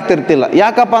ಕನ್ವೀನಿಯಂಟ್ ಆಗ್ತಿರ್ತಿಲ್ಲ.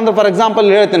 ಯಾಕಪ್ಪ ಅಂದ್ರೆ ಫಾರ್ ಎಕ್ಸಾಂಪಲ್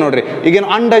ಹೇಳ್ತೀನಿ ನೋಡ್ರಿ, ಈಗೇನು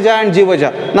ಅಂಡಜ ಆ್ಯಂಡ್ ಜೀವಜ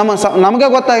ನಮಗೆ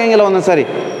ಗೊತ್ತಾಗಂಗಿಲ್ಲ ಒಂದೊಂದು ಸರಿ,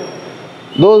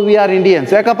 ದೋಸ್ ವಿ ಆರ್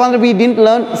ಇಂಡಿಯನ್ಸ್. ಯಾಕಪ್ಪ ಅಂದ್ರೆ ವಿ ಡಿಂಟ್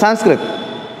ಲರ್ನ್ ಸಂಸ್ಕೃತ್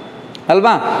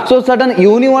ಅಲ್ವಾ? ಸೊ ಸಡನ್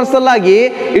ಯೂನಿವರ್ಸಲ್ ಆಗಿ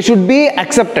it should be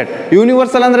accepted.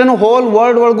 Universal ಅಂದ್ರೇನು ಹೋಲ್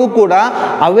ವರ್ಲ್ಡ್ ಒಳಗೂ ಕೂಡ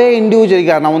ಅವೇ ಇಂಡಿವಿಜುವಲ್.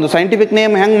 ಈಗ ನಾವೊಂದು ಸೈಂಟಿಫಿಕ್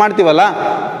ನೇಮ್ ಹೆಂಗೆ ಮಾಡ್ತೀವಲ್ಲ,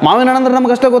 ಮಾವಿನ ಹಣ್ಣು ಅಂದ್ರೆ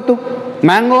ನಮ್ಗೆ ಅಷ್ಟೇ ಗೊತ್ತು.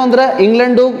 ಮ್ಯಾಂಗೋ ಅಂದ್ರೆ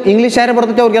ಇಂಗ್ಲೆಂಡು ಇಂಗ್ಲೀಷ್ ಯಾರೇ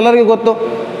ಬರ್ತೈತೆ ಅವ್ರಿಗೆಲ್ಲರಿಗೂ ಗೊತ್ತು.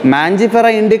 ಮ್ಯಾಂಜಿಫೆರಾ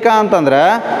ಇಂಡಿಕಾ ಅಂತಂದ್ರೆ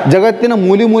ಜಗತ್ತಿನ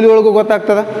ಮೂಲಿ ಒಳಗೂ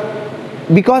ಗೊತ್ತಾಗ್ತದೆ,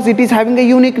 because it is having A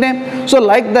unique name. So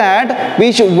like that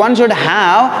one should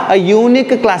have a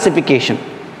unique classification.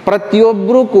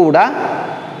 ಪ್ರತಿಯೊಬ್ಬರೂ ಕೂಡ,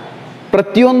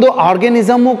 ಪ್ರತಿಯೊಂದು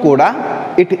ಆರ್ಗ್ಯಾನಿಸಮು ಕೂಡ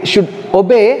it should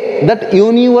ಒಬೇ that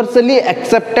universally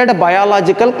accepted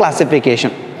biological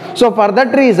classification. So for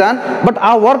that reason, but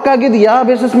ಆ ವರ್ಕ್ ಆಗಿದ್ದು ಯಾವ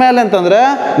ಬೇಸಿಸ್ ಮೇಲೆ ಅಂತಂದ್ರೆ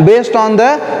based on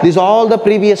this all the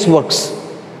previous works.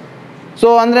 So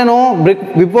ಅಂದ್ರೇನು,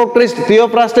 ಬಿಫೋಕ್ರಿಸ್ಟ್,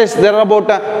 Theophrastus, there are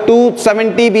about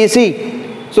 270 BC.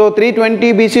 So 320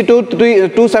 BC to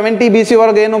 270 BC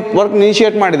ವರೆಗೆ ಏನು work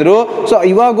initiate ಮಾಡಿದ್ರು. So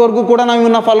ಇವಾಗವರೆಗೂ ಕೂಡ ನಾವು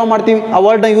ಇವನ್ನ ಫಾಲೋ ಮಾಡ್ತೀವಿ, ಆ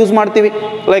ವರ್ಡ್ನ ಯೂಸ್ ಮಾಡ್ತೀವಿ,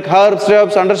 like herbs,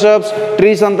 shrubs, under shrubs,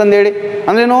 trees ಅಂತಂದೇಳಿ.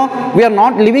 ಅಂದ್ರೇನು, we are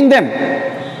not living them.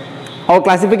 ಅವ್ರ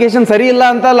ಕ್ಲಾಸಿಫಿಕೇಶನ್ ಸರಿ ಇಲ್ಲ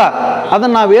ಅಂತಲ್ಲ,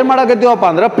 ಅದನ್ನು ನಾವೇನು ಮಾಡಕತ್ತೀವಪ್ಪ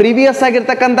ಅಂದ್ರೆ ಪ್ರೀವಿಯಸ್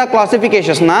ಆಗಿರ್ತಕ್ಕಂಥ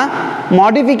ಕ್ಲಾಸಿಫಿಕೇಶನ್ಸ್ನ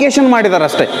ಮಾಡಿಫಿಕೇಶನ್ ಮಾಡಿದಾರೆ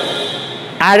ಅಷ್ಟೇ.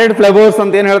 ಆ್ಯಡೆಡ್ ಫ್ಲೇವರ್ಸ್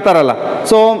ಅಂತ ಏನು ಹೇಳ್ತಾರಲ್ಲ,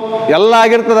 ಸೊ ಎಲ್ಲ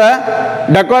ಆಗಿರ್ತದೆ,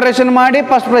 ಡೆಕೋರೇಷನ್ ಮಾಡಿ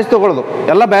ಫಸ್ಟ್ ಪ್ರೈಸ್ ತೊಗೊಳ್ಳೋದು.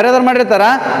 ಎಲ್ಲ ಬೇರೆದವ್ರು ಮಾಡಿರ್ತಾರ,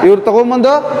 ಇವ್ರು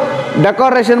ತೊಗೊಂಬಂದು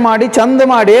ಡೆಕೋರೇಷನ್ ಮಾಡಿ ಚಂದ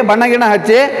ಮಾಡಿ ಬಣ್ಣ ಗಿಣ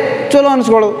ಹಚ್ಚಿ ಚಲೋ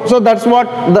ಅನ್ಸ್ಕೊಳ್ಳೋದು. So that's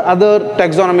what the other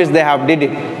ಟೆಕ್ಸಾನಮೀಸ್ they have did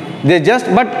it. They just,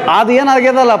 but ಅದು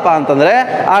ಏನಾಗ್ಯದಲ್ಲಪ್ಪ ಅಂತಂದರೆ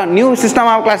ಆ new system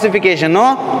of ಕ್ಲಾಸಿಫಿಕೇಶನ್ನು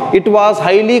it was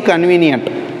highly convenient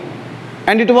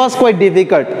and it was quite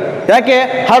difficult. ಯಾಕೆ?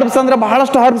 ಹರ್ಬ್ಸ್ ಅಂದ್ರೆ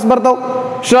ಬಹಳಷ್ಟು ಹರ್ಬ್ಸ್ ಬರ್ತಾವೆ,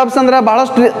 ಶ್ರಬ್ಸ್ ಅಂದ್ರೆ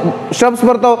ಬಹಳಷ್ಟು ಶ್ರಬ್ಸ್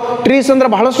ಬರ್ತಾವೆ, ಟ್ರೀಸ್ ಅಂದ್ರೆ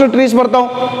ಬಹಳಷ್ಟು ಟ್ರೀಸ್ ಬರ್ತಾವೆ.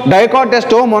 ಡೈಕಾಟ್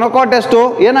ಎಷ್ಟು, ಮೊನೊಕಾಟ್ ಎಷ್ಟು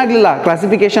ಏನಾಗಲಿಲ್ಲ,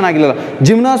 ಕ್ಲಾಸಿಫಿಕೇಶನ್ ಆಗಿಲ್ಲ.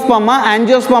 ಜಿಮ್ನೋಸ್ಪರ್ಮ,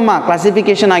 ಆಂಜಿಯೋಸ್ಪರ್ಮ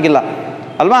ಕ್ಲಾಸಿಫಿಕೇಶನ್ ಆಗಿಲ್ಲ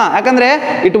ಅಲ್ವಾ? ಯಾಕಂದರೆ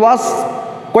it was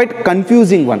quite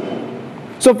confusing one.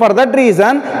 So for that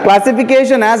reason,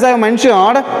 classification, as I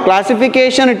mentioned,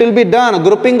 classification it will be done,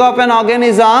 grouping of an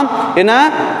organism in a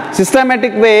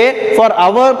systematic way for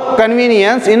our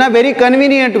convenience, in a very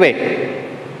convenient way.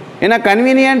 In a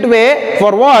convenient way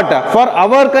for what? For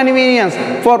our convenience.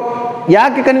 For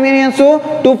ಯಾಕೆ ಕನ್ವೀನಿಯನ್ಸು?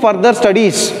 To further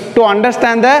studies, to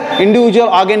understand the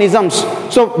individual organisms.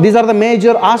 So these are the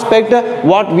major aspect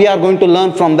what we are going to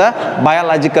learn from the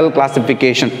biological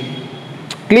classification.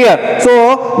 Clear? So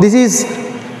this is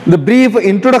the brief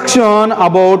introduction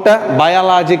about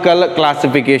biological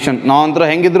classification. ನಾವು ಅಂತೂ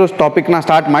ಹೆಂಗಿದ್ರು ಟಾಪಿಕ್ನ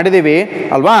start ಮಾಡಿದ್ದೀವಿ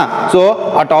ಅಲ್ವಾ? So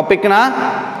ಆ ಟಾಪಿಕ್ನ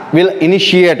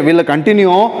will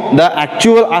continue the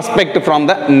actual aspect from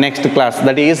the next class,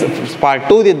 that is part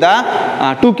 2 with the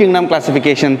 2 kingdom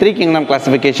classification, 3 kingdom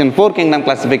classification, 4 kingdom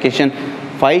classification,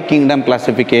 5 kingdom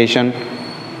classification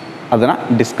ಅದನ್ನು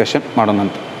discussion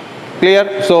ಮಾಡೋಣಂತ. Clear?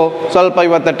 So ಸ್ವಲ್ಪ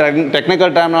ಇವತ್ತು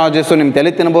technical ಟರ್ಮಿನಾಲಜೀಸು ನಿಮ್ಮ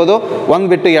ತಲೆ ತಿನ್ಬೋದು. ಒಂದು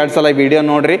ಬಿಟ್ಟು 2 ಸಲ ವಿಡಿಯೋ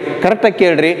ನೋಡಿರಿ, ಕರೆಕ್ಟಾಗಿ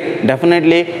ಕೇಳಿರಿ,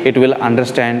 definitely it will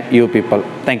understand you people.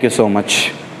 Thank you so much.